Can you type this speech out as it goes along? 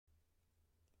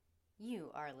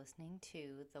You are listening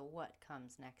to the What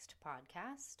Comes Next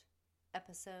podcast,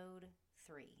 episode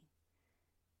 3.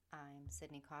 I'm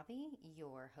Sydney Coffey,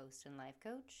 your host and life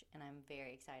coach, and I'm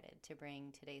very excited to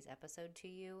bring today's episode to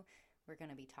you. We're going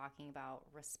to be talking about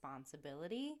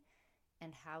responsibility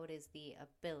and how it is the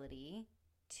ability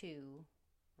to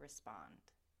respond.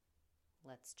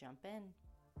 Let's jump in.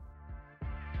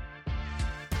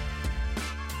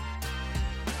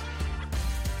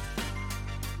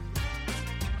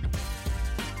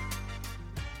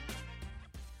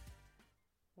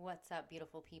 What's up,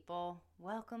 beautiful people?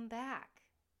 Welcome back.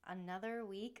 Another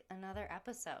week, another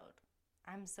episode.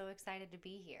 I'm so excited to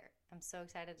be here. I'm so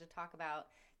excited to talk about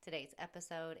today's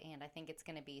episode, and I think it's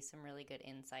going to be some really good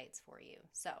insights for you.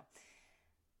 So,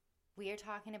 we are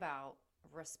talking about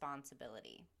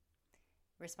responsibility.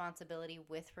 Responsibility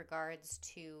with regards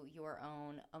to your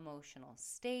own emotional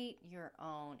state, your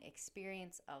own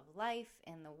experience of life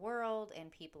and the world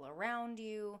and people around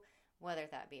you, whether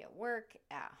that be at work,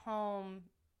 at home,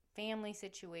 family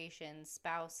situations,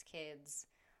 spouse, kids,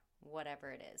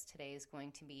 whatever it is. Today is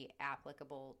going to be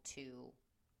applicable to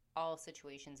all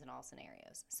situations and all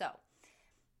scenarios. So,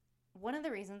 one of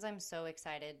the reasons I'm so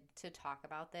excited to talk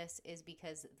about this is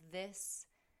because this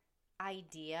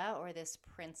idea or this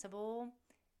principle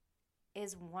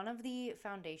is one of the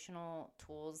foundational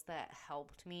tools that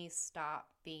helped me stop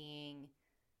being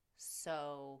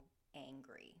so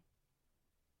angry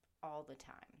all the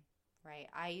time, right?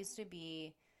 I used to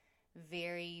be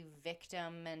very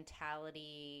victim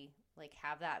mentality, like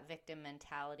have that victim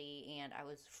mentality, and I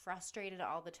was frustrated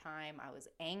all the time. I was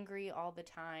angry all the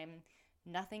time.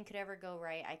 Nothing could ever go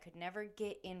right. I could never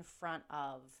get in front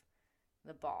of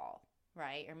the ball,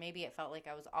 right? Or maybe it felt like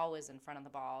I was always in front of the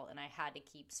ball and I had to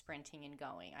keep sprinting and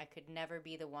going. I could never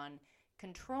be the one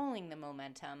controlling the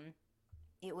momentum.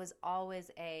 It was always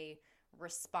a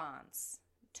response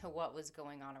to what was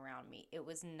going on around me.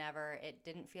 It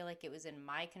didn't feel like it was in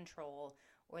my control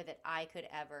or that I could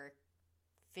ever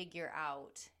figure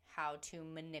out how to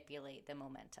manipulate the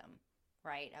momentum,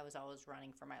 right? I was always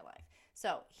running for my life.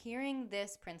 So hearing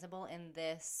this principle and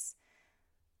this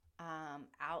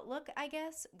outlook, I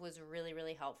guess, was really,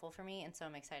 really helpful for me. And so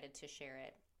I'm excited to share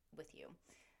it with you.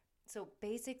 So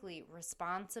basically,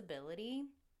 responsibility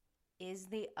is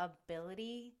the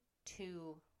ability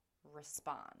to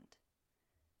respond.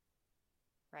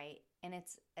 Right? And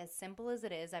it's as simple as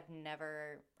it is. I've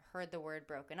never heard the word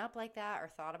broken up like that or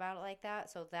thought about it like that.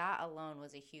 So that alone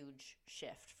was a huge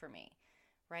shift for me,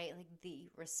 right? Like the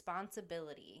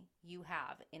responsibility you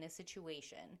have in a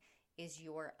situation is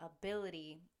your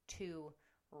ability to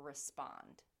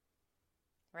respond,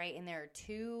 right? And there are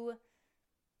two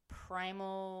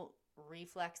primal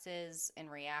reflexes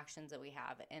and reactions that we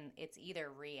have, and it's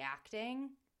either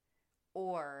reacting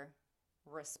or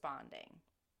responding.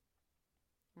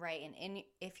 Right, and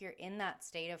if you're in that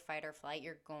state of fight or flight,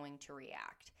 you're going to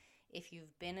react. If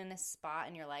you've been in a spot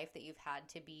in your life that you've had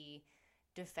to be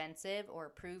defensive or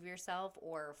prove yourself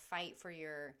or fight for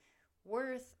your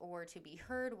worth or to be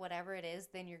heard, whatever it is,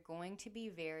 then you're going to be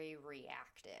very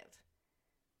reactive.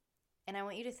 And I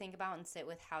want you to think about and sit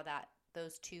with how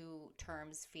those two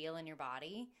terms feel in your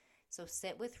body. So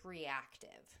sit with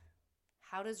reactive.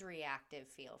 How does reactive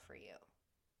feel for you?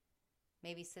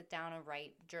 Maybe sit down and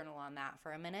journal on that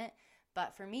for a minute.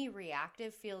 But for me,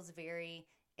 reactive feels very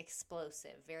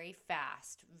explosive, very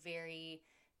fast, very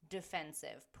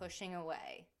defensive, pushing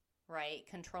away, right?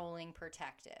 Controlling,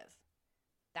 protective.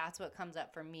 That's what comes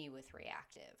up for me with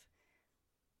reactive.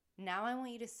 Now I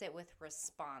want you to sit with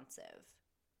responsive.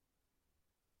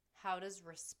 How does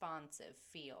responsive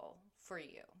feel for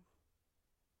you?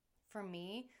 For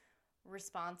me,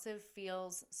 responsive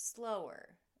feels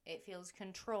slower. It feels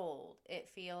controlled. It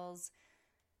feels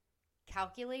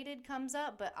calculated comes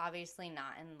up, but obviously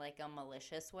not in like a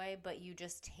malicious way, but you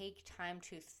just take time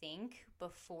to think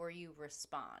before you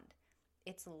respond.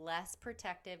 It's less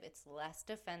protective, it's less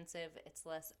defensive, it's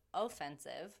less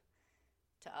offensive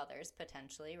to others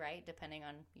potentially, right? Depending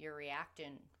on your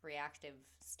reactive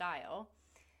style.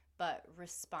 But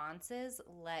responses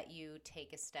let you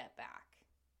take a step back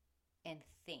and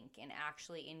think and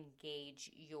actually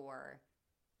engage your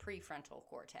prefrontal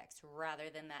cortex rather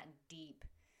than that deep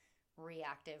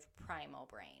reactive primal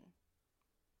brain,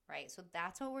 right? So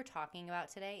that's what we're talking about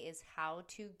today, is how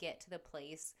to get to the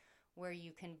place where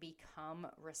you can become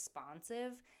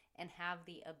responsive and have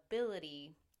the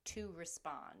ability to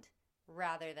respond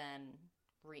rather than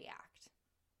react.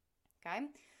 Okay?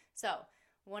 So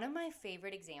one of my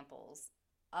favorite examples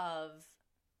of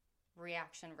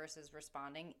reaction versus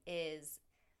responding is,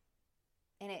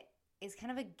 and it is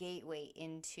kind of a gateway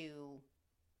into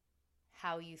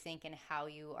how you think and how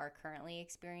you are currently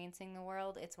experiencing the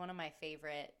world. It's one of my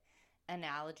favorite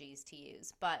analogies to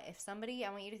use. But if somebody,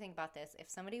 I want you to think about this, if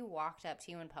somebody walked up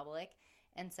to you in public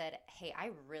and said, "Hey,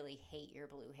 I really hate your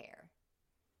blue hair,"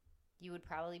 you would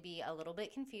probably be a little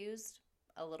bit confused,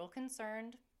 a little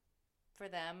concerned for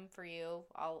them, for you,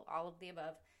 all of the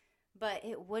above. But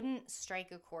it wouldn't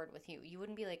strike a chord with you. You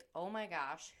wouldn't be like, "Oh my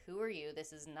gosh, who are you?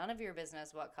 This is none of your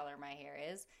business what color my hair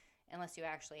is," unless you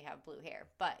actually have blue hair.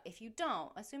 But if you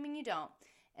don't, assuming you don't,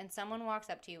 and someone walks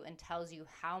up to you and tells you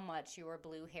how much your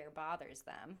blue hair bothers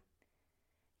them,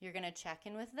 you're going to check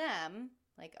in with them,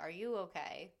 like, "Are you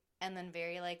okay?" And then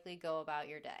very likely go about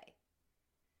your day.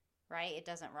 Right? It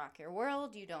doesn't rock your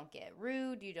world. You don't get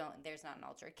rude. There's not an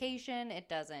altercation. It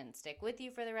doesn't stick with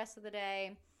you for the rest of the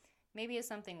day. Maybe it's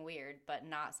something weird, but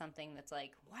not something that's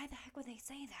like, "Why the heck would they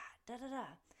say that?" Da da da.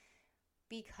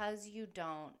 Because you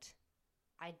don't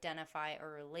identify or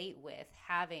relate with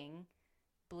having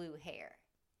blue hair.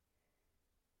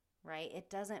 Right? It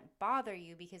doesn't bother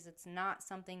you because it's not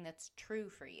something that's true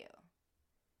for you.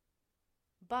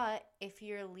 But if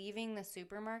you're leaving the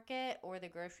supermarket or the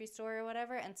grocery store or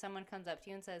whatever, and someone comes up to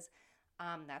you and says,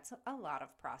 "That's a lot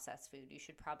of processed food. You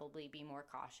should probably be more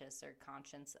cautious or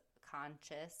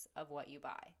conscious of what you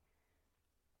buy."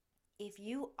 If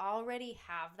you already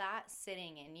have that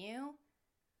sitting in you,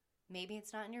 maybe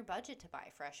it's not in your budget to buy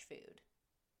fresh food,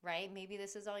 right? Maybe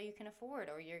this is all you can afford,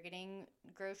 or you're getting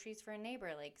groceries for a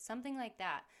neighbor, like something like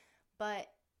that.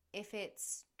 But if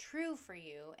it's true for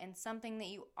you and something that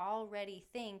you already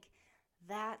think,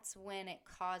 that's when it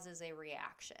causes a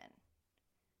reaction.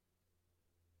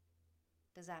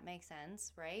 Does that make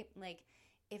sense, right? Like,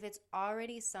 if it's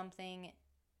already something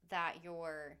that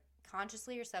you're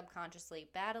consciously or subconsciously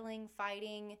battling,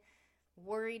 fighting,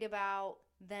 worried about,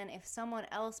 then if someone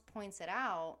else points it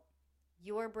out,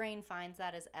 your brain finds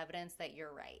that as evidence that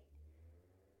you're right.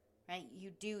 Right? You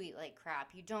do eat like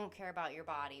crap. You don't care about your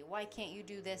body. Why can't you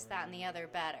do this, that, and the other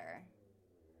better?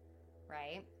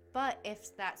 Right? But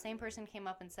if that same person came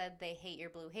up and said they hate your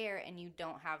blue hair and you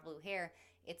don't have blue hair,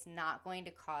 it's not going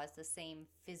to cause the same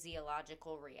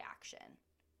physiological reaction.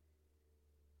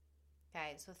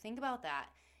 Okay, so think about that.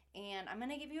 And I'm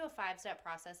going to give you a 5-step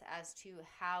process as to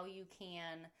how you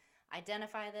can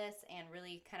identify this and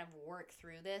really kind of work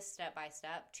through this step by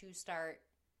step to start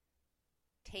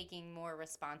taking more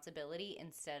responsibility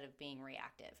instead of being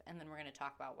reactive. And then we're going to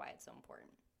talk about why it's so important.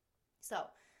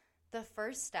 So the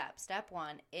first step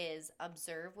 1, is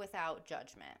observe without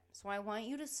judgment. So I want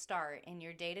you to start in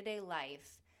your day-to-day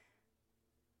life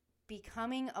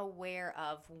becoming aware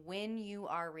of when you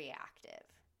are reactive.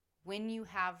 When you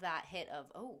have that hit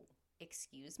of, "Oh,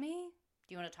 excuse me?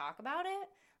 Do you want to talk about it?"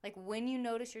 Like when you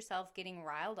notice yourself getting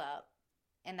riled up,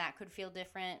 and that could feel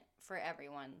different for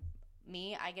everyone.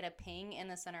 Me, I get a ping in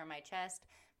the center of my chest,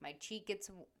 my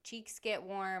cheeks get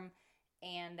warm,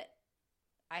 and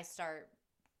I start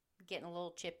getting a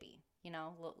little chippy,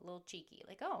 little cheeky.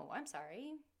 Like, "Oh, I'm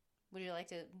sorry. Would you like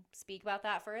to speak about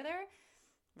that further?"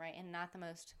 Right? And not the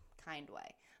most kind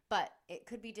way. But it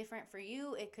could be different for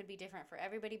you. It could be different for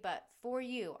everybody. But for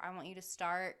you, I want you to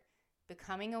start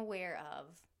becoming aware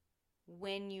of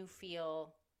when you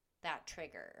feel that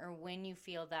trigger or when you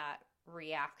feel that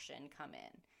reaction come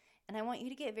in. And I want you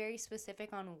to get very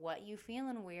specific on what you feel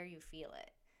and where you feel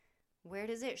it. Where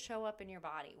does it show up in your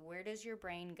body? Where does your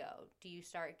brain go? Do you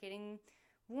start getting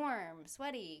warm,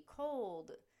 sweaty,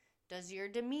 cold? Does your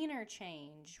demeanor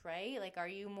change, right? Like, are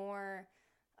you more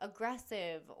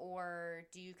aggressive, or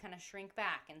do you kind of shrink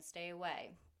back and stay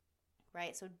away,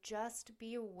 right? So just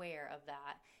be aware of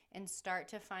that and start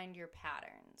to find your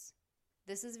patterns.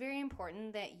 This is very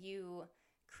important that you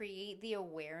create the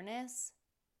awareness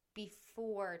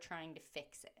before trying to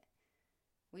fix it.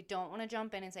 We don't want to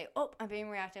jump in and say, "Oh, I'm being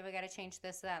reactive. I got to change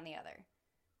this, that, and the other."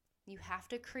 You have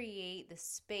to create the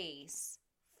space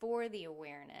for the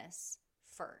awareness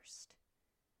first,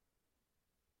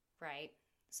 right?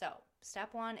 So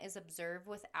step 1 is observe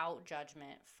without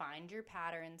judgment. Find your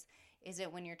patterns. Is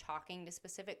it when you're talking to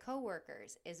specific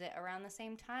coworkers? Is it around the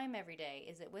same time every day?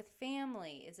 Is it with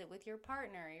family? Is it with your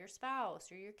partner, your spouse,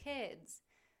 or your kids?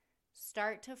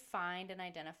 Start to find and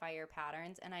identify your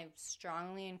patterns, and I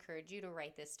strongly encourage you to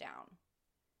write this down.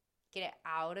 Get it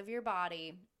out of your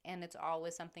body, and it's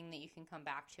always something that you can come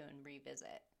back to and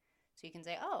revisit. So you can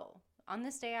say, "Oh, on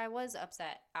this day I was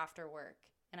upset after work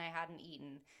and I hadn't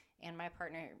eaten, and my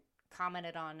partner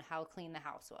commented on how clean the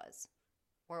house was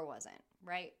or wasn't,"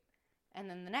 right? And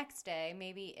then the next day,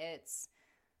 maybe it's,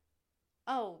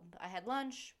 "Oh, I had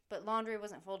lunch, but laundry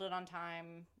wasn't folded on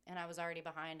time and I was already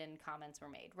behind and comments were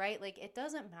made," right? Like, it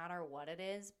doesn't matter what it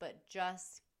is, but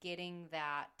just getting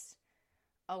that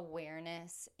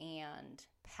awareness and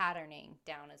patterning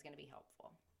down is going to be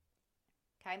helpful.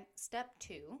 Okay, step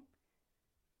 2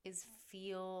 is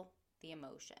feel the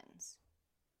emotions.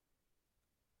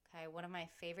 Okay, one of my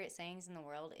favorite sayings in the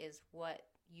world is what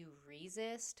you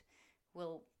resist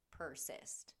will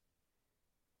persist.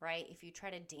 Right? If you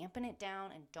try to dampen it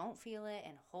down and don't feel it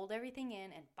and hold everything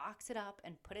in and box it up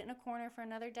and put it in a corner for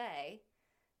another day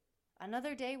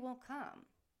will come.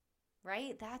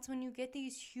 Right? That's when you get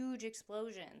these huge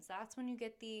explosions. That's when you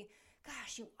get the,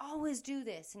 gosh, you always do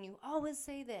this and you always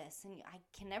say this and I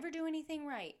can never do anything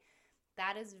right.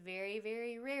 That is very,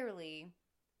 very rarely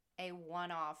a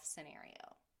one-off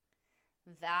scenario.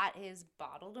 That is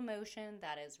bottled emotion,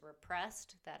 that is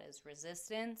repressed, that is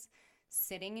resistance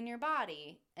sitting in your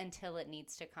body until it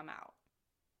needs to come out.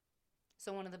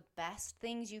 So one of the best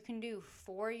things you can do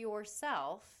for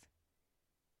yourself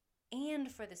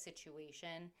and for the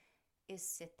situation is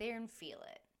sit there and feel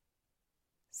it.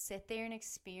 Sit there and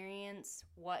experience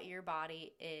what your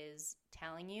body is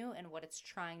telling you and what it's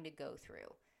trying to go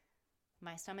through.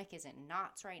 My stomach is in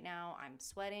knots right now. I'm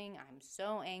sweating. I'm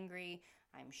so angry.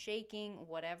 I'm shaking.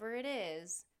 Whatever it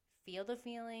is, feel the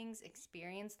feelings,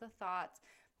 experience the thoughts,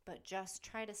 but just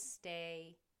try to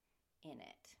stay in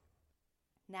it.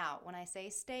 Now, when I say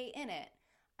stay in it,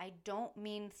 I don't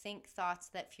mean think thoughts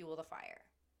that fuel the fire,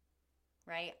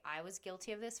 right? I was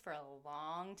guilty of this for a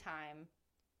long time.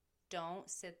 Don't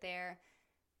sit there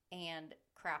and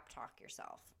crap talk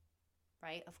yourself,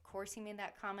 right? Of course he made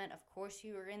that comment. Of course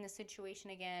you were in the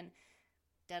situation again.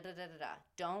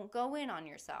 Don't go in on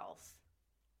yourself.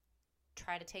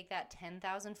 Try to take that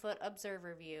 10,000 foot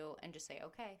observer view and just say,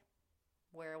 okay,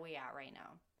 where are we at right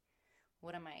now?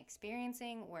 What am I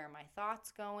experiencing? Where are my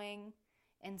thoughts going?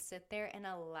 And sit there and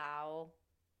allow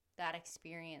that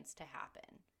experience to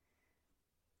happen.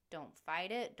 Don't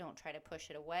fight it. Don't try to push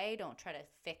it away. Don't try to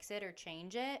fix it or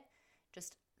change it.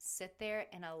 Just sit there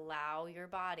and allow your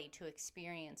body to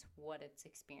experience what it's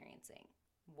experiencing,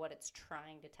 what it's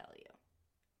trying to tell you.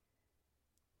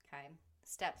 Okay.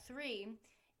 Step 3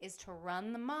 is to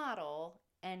run the model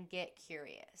and get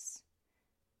curious.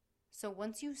 So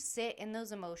once you sit in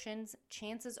those emotions,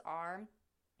 chances are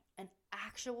an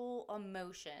actual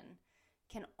emotion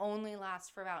can only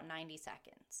last for about 90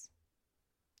 seconds.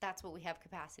 That's what we have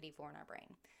capacity for in our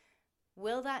brain.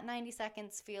 Will that 90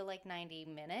 seconds feel like 90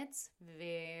 minutes?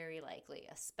 Very likely,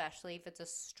 especially if it's a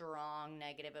strong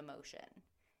negative emotion.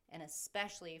 And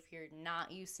especially if you're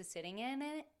not used to sitting in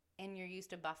it and you're used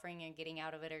to buffering and getting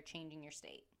out of it or changing your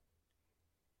state.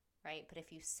 Right? But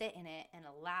if you sit in it and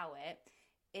allow it,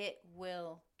 it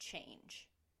will change.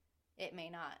 It may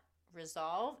not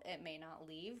resolve, it may not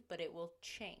leave, but it will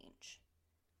change.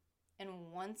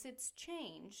 And once it's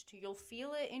changed, you'll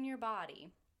feel it in your body.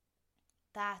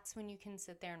 That's when you can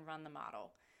sit there and run the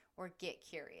model or get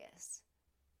curious,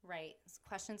 right?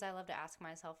 Questions I love to ask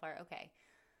myself are, okay,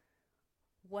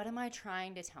 what am I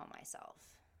trying to tell myself?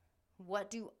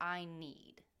 What do I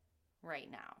need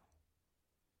right now?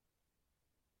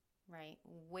 Right?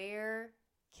 Where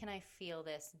can I feel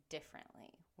this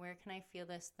differently? Where can I feel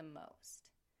this the most?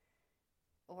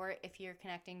 Or if you're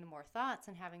connecting to more thoughts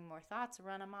and having more thoughts,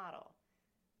 run a model,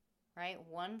 right?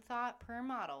 One thought per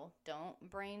model. Don't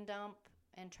brain dump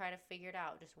and try to figure it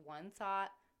out. Just one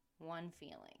thought, one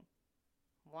feeling,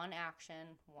 one action,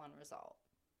 one result,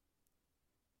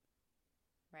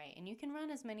 right? And you can run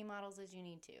as many models as you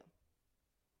need to.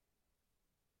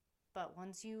 But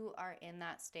once you are in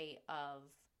that state of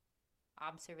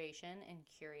observation and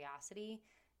curiosity,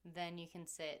 then you can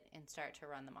sit and start to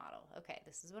run the model. Okay,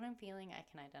 this is what I'm feeling. I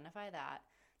can identify that.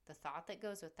 The thought that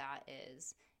goes with that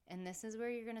is, and this is where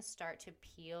you're going to start to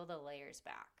peel the layers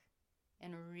back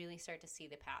and really start to see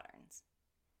the patterns.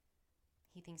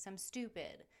 He thinks I'm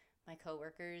stupid. My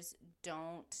coworkers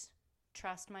don't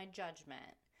trust my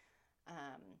judgment.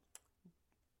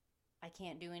 I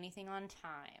can't do anything on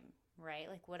time, right?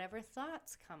 Like whatever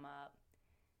thoughts come up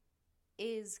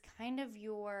is kind of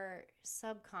your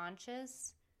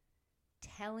subconscious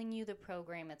telling you the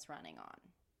program it's running on.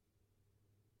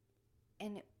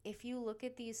 And if you look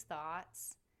at these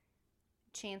thoughts,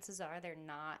 chances are they're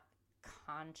not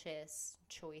conscious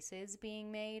choices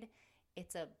being made.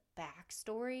 It's a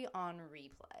backstory on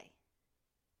replay.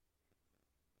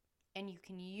 And you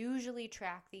can usually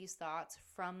track these thoughts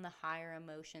from the higher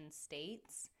emotion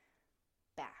states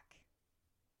back.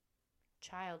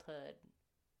 Childhood,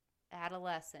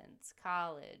 adolescence,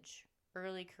 college,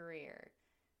 early career.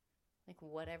 Like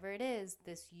whatever it is,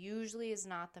 this usually is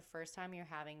not the first time you're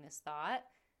having this thought.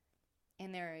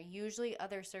 And there are usually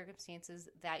other circumstances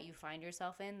that you find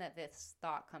yourself in that this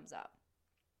thought comes up.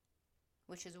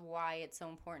 which is why it's so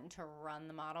important to run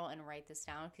the model and write this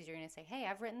down, because you're going to say, hey,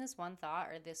 I've written this one thought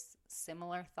or this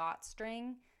similar thought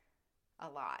string a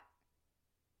lot.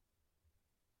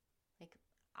 Like,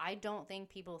 I don't think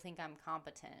people think I'm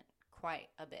competent quite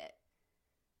a bit,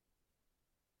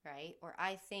 right? Or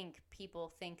I think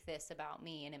people think this about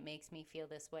me and it makes me feel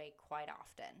this way quite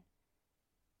often.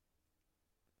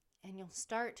 And you'll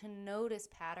start to notice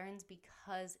patterns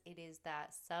because it is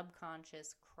that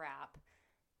subconscious crap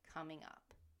coming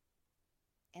up.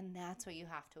 And that's what you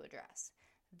have to address.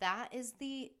 That is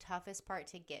the toughest part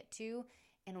to get to,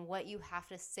 and what you have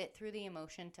to sit through the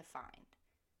emotion to find.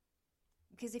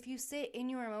 Because if you sit in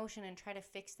your emotion and try to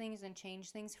fix things and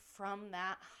change things from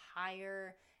that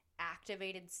higher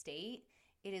activated state,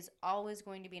 it is always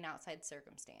going to be an outside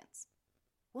circumstance.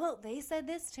 Well, they said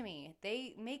this to me.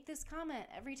 They make this comment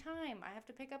every time. I have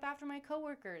to pick up after my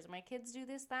coworkers. My kids do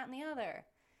this, that, and the other.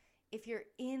 If you're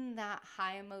in that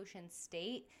high emotion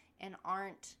state and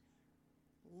aren't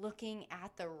looking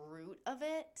at the root of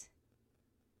it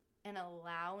and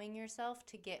allowing yourself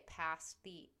to get past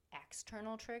the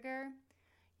external trigger,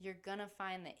 you're going to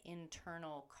find the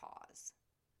internal cause.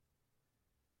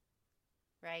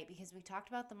 Right? Because we talked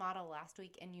about the model last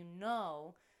week, and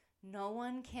no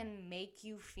one can make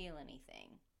you feel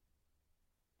anything,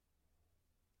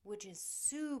 which is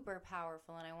super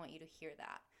powerful, and I want you to hear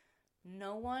that.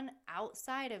 No one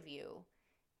outside of you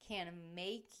can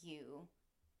make you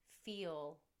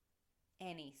feel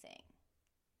anything.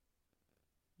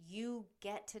 You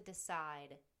get to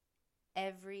decide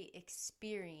every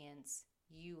experience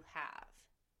you have.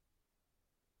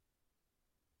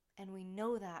 And we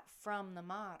know that from the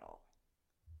model.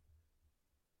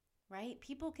 Right?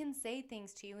 People can say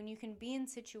things to you, and you can be in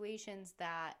situations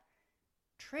that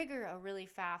trigger a really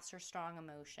fast or strong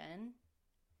emotion.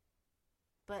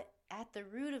 But at the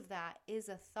root of that is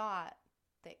a thought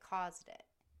that caused it.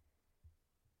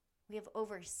 We have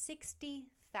over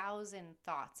 60,000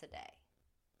 thoughts a day.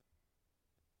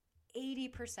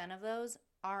 80% of those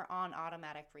are on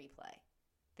automatic replay.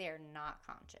 They are not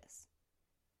conscious.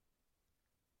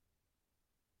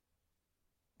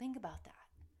 Think about that.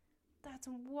 That's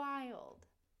wild.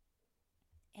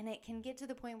 And it can get to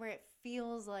the point where it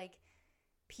feels like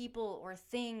people or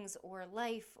things or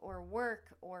life or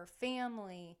work or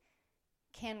family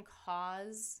can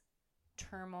cause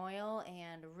turmoil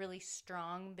and really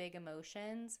strong, big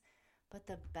emotions. But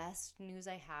the best news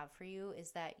I have for you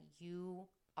is that you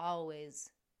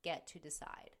always get to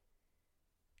decide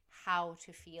how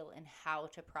to feel and how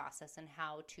to process and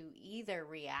how to either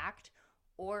react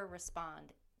or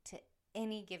respond to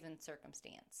any given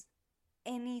circumstance.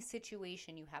 Any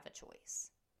situation, you have a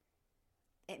choice.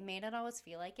 It may not always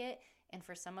feel like it, and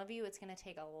for some of you, it's going to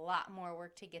take a lot more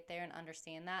work to get there and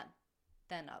understand that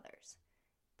than others.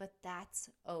 But that's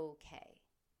okay.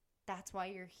 That's why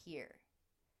you're here.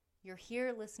 You're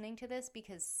here listening to this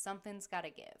because something's got to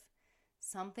give.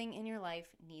 Something in your life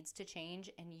needs to change,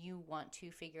 and you want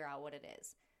to figure out what it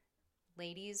is.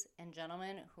 Ladies and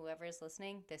gentlemen, whoever is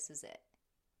listening, this is it.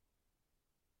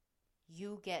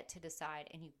 You get to decide,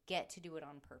 and you get to do it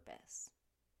on purpose.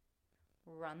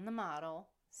 Run the model,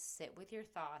 sit with your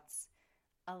thoughts,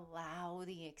 allow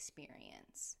the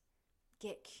experience.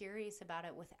 Get curious about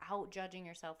it without judging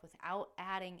yourself, without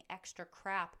adding extra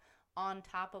crap on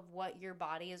top of what your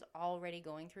body is already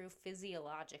going through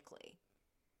physiologically.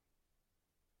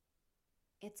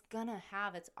 It's gonna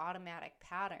have its automatic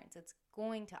patterns. It's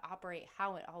going to operate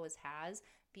how it always has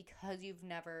because you've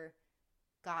never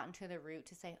gotten to the root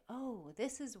to say, oh,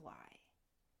 this is why.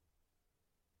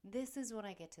 This is what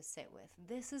I get to sit with.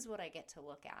 This is what I get to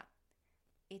look at.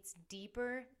 It's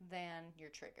deeper than your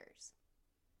triggers.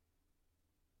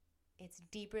 It's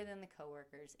deeper than the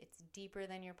coworkers. It's deeper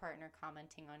than your partner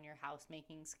commenting on your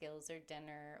housemaking skills or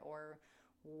dinner or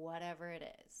whatever it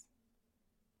is.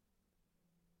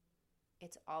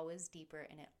 It's always deeper,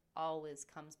 and it always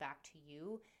comes back to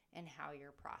you and how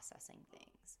you're processing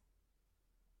things.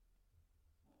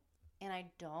 And I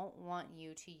don't want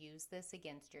you to use this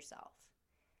against yourself.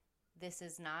 This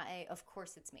is not of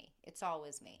course it's me. It's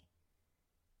always me.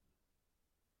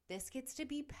 This gets to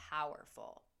be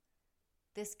powerful.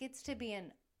 This gets to be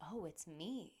oh, it's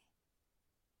me.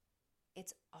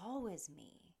 It's always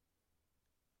me.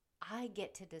 I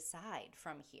get to decide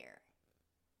from here.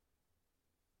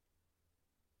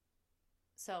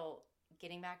 So,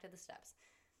 getting back to the steps.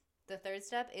 The third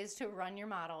step is to run your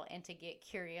model and to get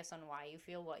curious on why you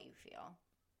feel what you feel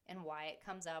and why it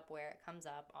comes up, where it comes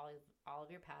up, all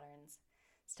of your patterns.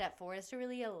 Step 4 is to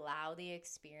really allow the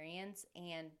experience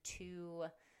and to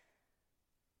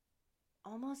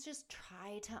almost just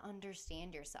try to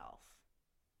understand yourself,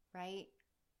 right?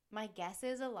 My guess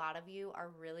is a lot of you are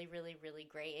really, really, really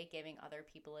great at giving other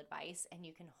people advice, and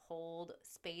you can hold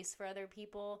space for other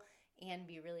people and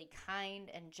be really kind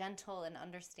and gentle and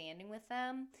understanding with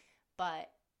them. But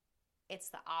it's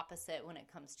the opposite when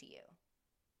it comes to you.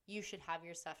 You should have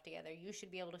your stuff together. You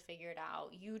should be able to figure it out.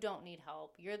 You don't need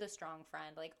help. You're the strong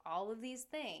friend. Like all of these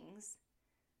things.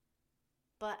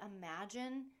 But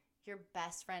imagine your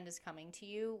best friend is coming to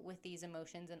you with these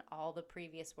emotions and all the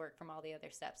previous work from all the other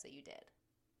steps that you did.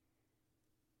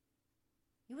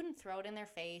 You wouldn't throw it in their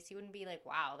face. You wouldn't be like,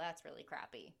 wow, that's really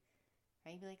crappy.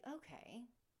 Right? You'd be like, okay,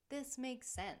 this makes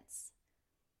sense.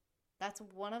 That's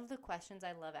one of the questions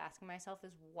I love asking myself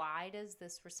is why does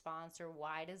this response or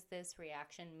why does this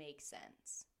reaction make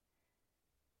sense?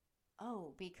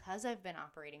 Oh, because I've been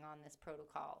operating on this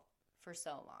protocol for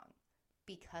so long.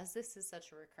 Because this is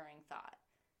such a recurring thought.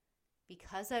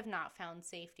 Because I've not found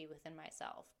safety within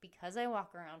myself. Because I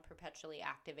walk around perpetually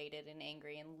activated and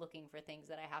angry and looking for things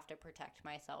that I have to protect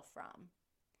myself from.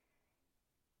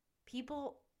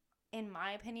 People, in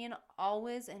my opinion,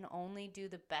 always and only do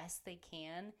the best they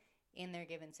can in their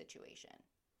given situation.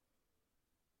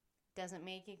 Doesn't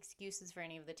make excuses for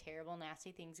any of the terrible,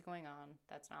 nasty things going on.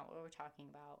 That's not what we're talking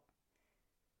about.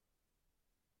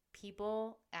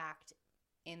 People act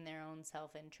in their own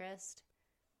self-interest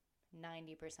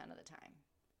 90% of the time.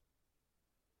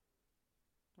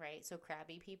 Right? So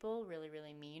crabby people, really,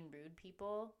 really mean, rude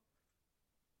people,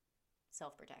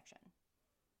 self-protection.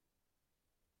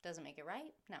 Doesn't make it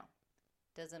right? No.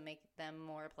 Does it make them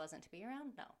more pleasant to be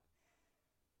around? No.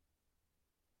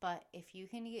 But if you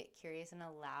can get curious and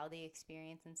allow the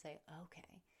experience and say,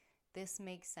 okay, this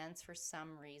makes sense for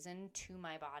some reason to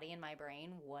my body and my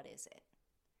brain, what is it?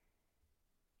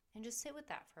 And just sit with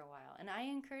that for a while. And I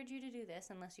encourage you to do this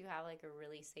unless you have like a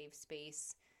really safe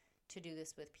space to do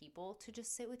this with people, to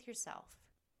just sit with yourself.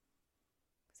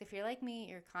 Because if you're like me,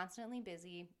 you're constantly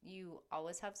busy. You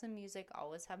always have some music,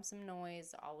 always have some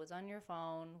noise, always on your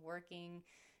phone, working,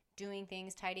 doing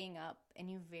things, tidying up,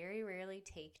 and you very rarely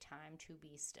take time to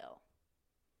be still.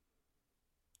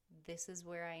 This is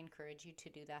where I encourage you to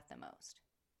do that the most.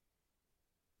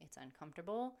 It's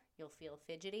uncomfortable, you'll feel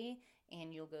fidgety,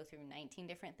 and you'll go through 19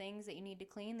 different things that you need to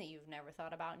clean that you've never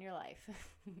thought about in your life.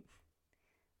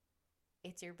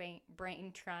 It's your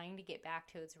brain trying to get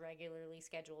back to its regularly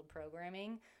scheduled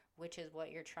programming, which is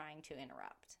what you're trying to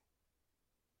interrupt.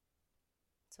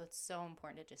 So it's so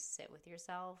important to just sit with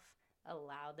yourself,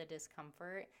 allow the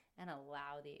discomfort, and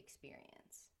allow the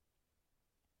experience.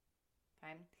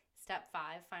 Okay? Step 5,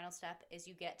 final step, is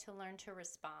you get to learn to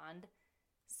respond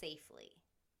safely.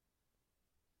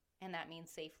 And that means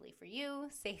safely for you,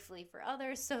 safely for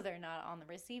others, so they're not on the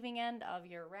receiving end of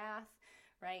your wrath,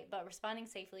 right? But responding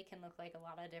safely can look like a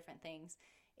lot of different things.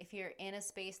 If you're in a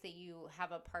space that you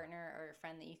have a partner or a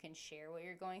friend that you can share what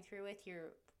you're going through with,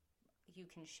 you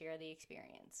can share the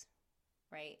experience,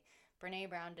 right? Brene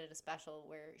Brown did a special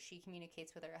where she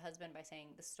communicates with her husband by saying,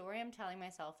 the story I'm telling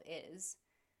myself is,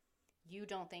 you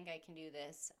don't think I can do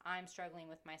this. I'm struggling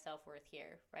with my self-worth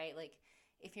here, right? Like,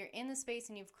 if you're in the space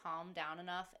and you've calmed down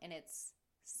enough and it's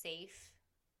safe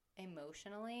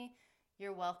emotionally,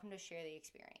 you're welcome to share the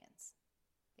experience.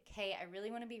 Like, hey, I really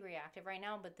want to be reactive right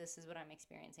now, but this is what I'm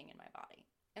experiencing in my body.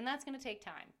 And that's going to take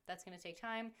time. That's going to take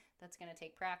time. That's going to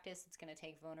take practice. It's going to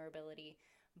take vulnerability.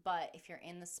 But if you're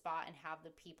in the spot and have the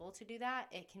people to do that,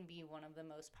 it can be one of the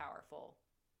most powerful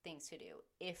things to do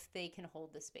if they can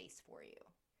hold the space for you.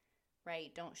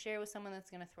 Right? Don't share it with someone that's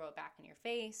going to throw it back in your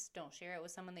face. Don't share it with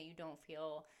someone that you don't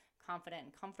feel confident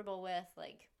and comfortable with.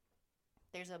 Like,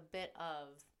 there's a bit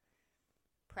of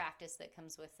practice that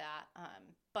comes with that.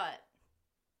 But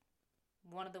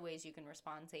one of the ways you can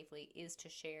respond safely is to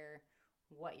share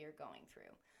what you're going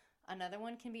through. Another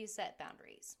one can be set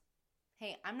boundaries.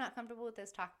 Hey, I'm not comfortable with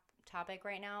this topic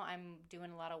right now. I'm doing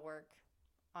a lot of work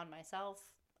on myself.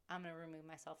 I'm going to remove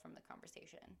myself from the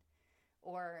conversation.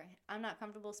 Or I'm not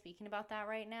comfortable speaking about that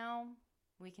right now.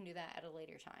 We can do that at a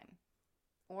later time.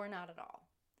 Or not at all,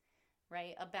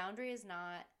 right? A boundary is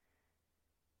not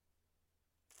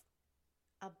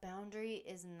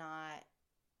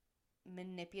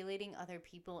manipulating other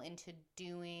people into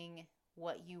doing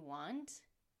what you want.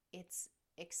 It's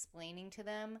explaining to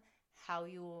them how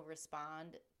you will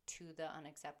respond to the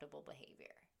unacceptable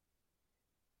behavior,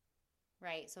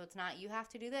 right? So it's not, you have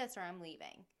to do this or I'm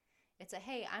leaving. It's a,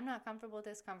 hey, I'm not comfortable with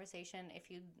this conversation.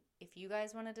 If you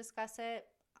guys want to discuss it,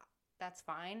 that's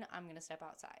fine. I'm going to step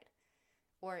outside.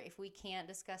 Or if we can't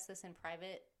discuss this in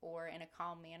private or in a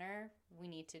calm manner, we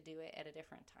need to do it at a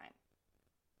different time,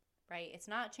 right? It's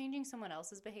not changing someone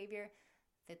else's behavior.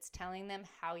 It's telling them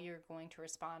how you're going to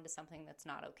respond to something that's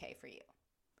not okay for you.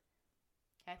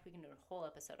 Okay, we can do a whole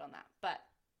episode on that. But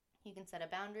you can set a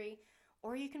boundary,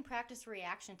 or you can practice a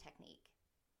reaction technique.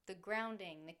 The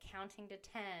grounding, the counting to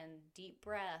 10, deep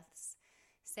breaths,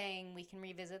 saying we can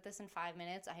revisit this in 5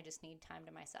 minutes. I just need time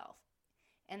to myself.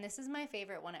 And this is my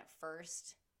favorite one at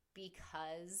first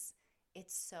because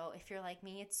it's so, if you're like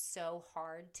me, it's so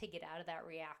hard to get out of that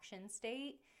reaction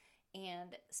state.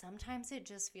 And sometimes it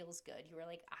just feels good. You are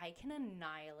like, I can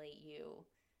annihilate you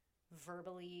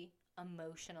verbally,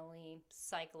 emotionally,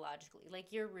 psychologically. Like,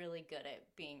 you're really good at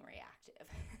being reactive.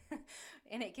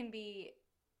 And it can be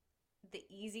the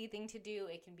easy thing to do,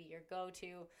 it can be your go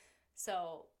to.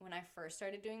 So, when I first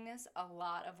started doing this, a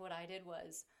lot of what I did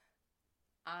was,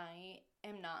 I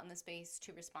am not in the space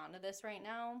to respond to this right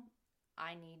now.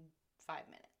 I need 5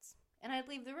 minutes. And I'd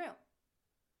leave the room.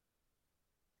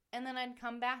 And then I'd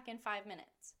come back in 5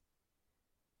 minutes.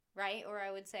 Right? Or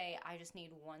I would say, I just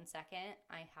need 1 second.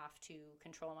 I have to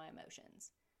control my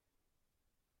emotions.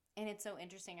 And it's so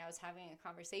interesting. I was having a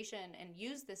conversation and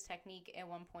used this technique at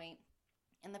one point,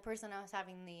 and the person I was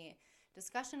having the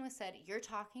discussion with said, "You're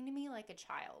talking to me like a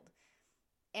child."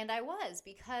 And I was,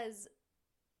 because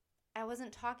I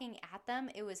wasn't talking at them.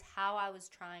 It was how I was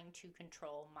trying to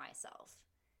control myself.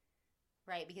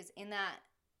 Right? Because in that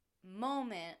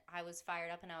moment, I was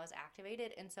fired up and I was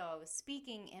activated. And so I was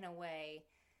speaking in a way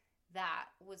that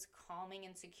was calming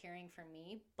and securing for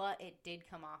me, but it did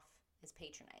come off as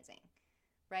patronizing,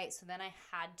 right? So then I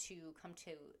had to come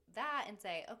to that and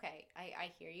say, okay,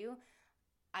 I hear you.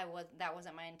 That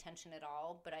wasn't my intention at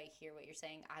all, but I hear what you're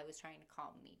saying. I was trying to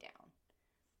calm me down.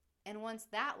 And once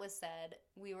that was said,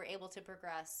 we were able to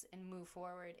progress and move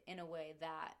forward in a way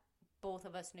that both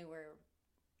of us knew where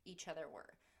each other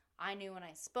were. I knew when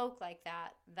I spoke like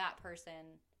that, that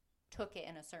person took it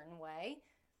in a certain way.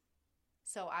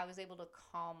 So I was able to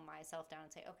calm myself down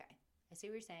and say, okay, I see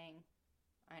what you're saying.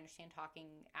 I understand talking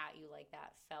at you like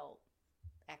that felt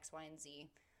X, Y, and Z.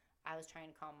 I was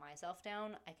trying to calm myself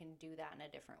down. I can do that in a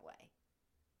different way,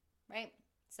 right?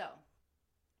 So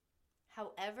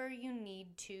however you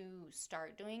need to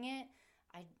start doing it,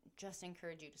 I just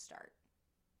encourage you to start.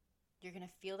 You're going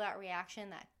to feel that reaction,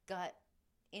 that gut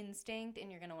instinct,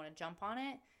 and you're going to want to jump on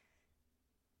it.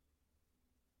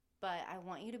 But I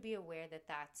want you to be aware that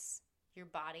that's your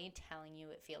body telling you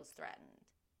it feels threatened.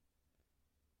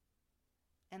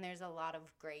 And there's a lot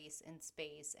of grace and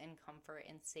space and comfort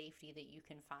and safety that you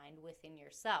can find within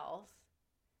yourself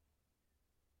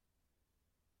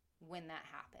when that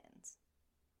happens.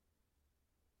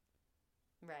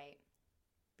 Right?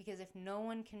 Because if no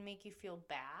one can make you feel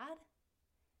bad,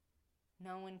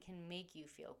 no one can make you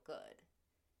feel good.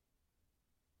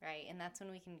 Right? And that's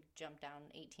when we can jump down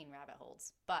 18 rabbit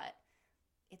holes. But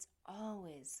it's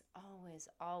always, always,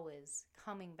 always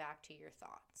coming back to your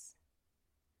thoughts.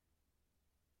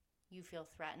 You feel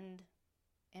threatened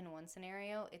in one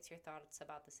scenario, it's your thoughts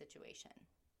about the situation.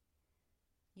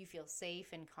 You feel safe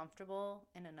and comfortable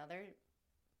in another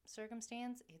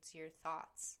circumstance, it's your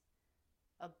thoughts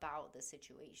about the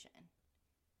situation.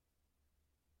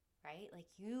 Right? Like,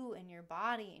 you and your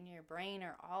body and your brain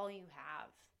are all you have.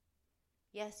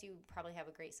 Yes, you probably have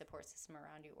a great support system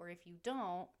around you, or if you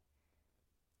don't,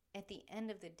 at the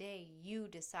end of the day, you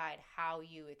decide how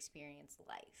you experience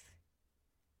life,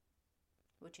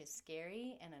 which is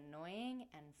scary and annoying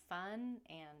and fun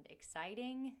and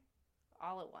exciting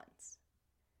all at once.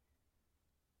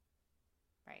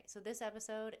 Right? So this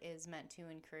episode is meant to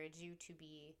encourage you to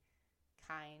be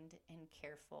kind and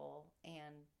careful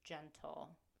and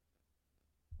gentle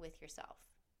with yourself.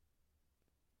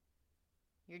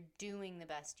 You're doing the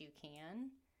best you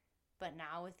can, but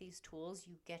now with these tools,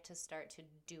 you get to start to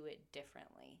do it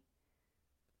differently.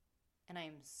 And I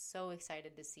am so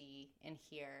excited to see and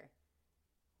hear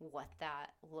what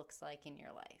that looks like in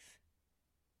your life.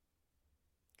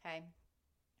 Okay?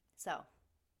 So,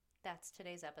 that's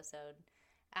today's episode.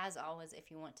 As always,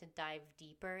 if you want to dive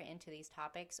deeper into these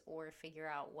topics or figure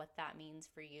out what that means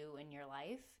for you in your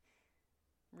life,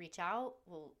 reach out.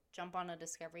 We'll jump on a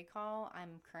discovery call.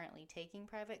 I'm currently taking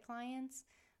private clients,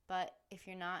 but if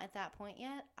you're not at that point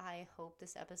yet, I hope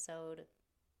this episode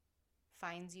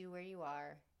finds you where you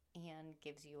are and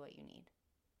gives you what you need.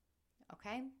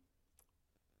 Okay?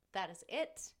 That is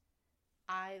it.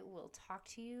 I will talk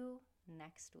to you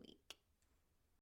next week.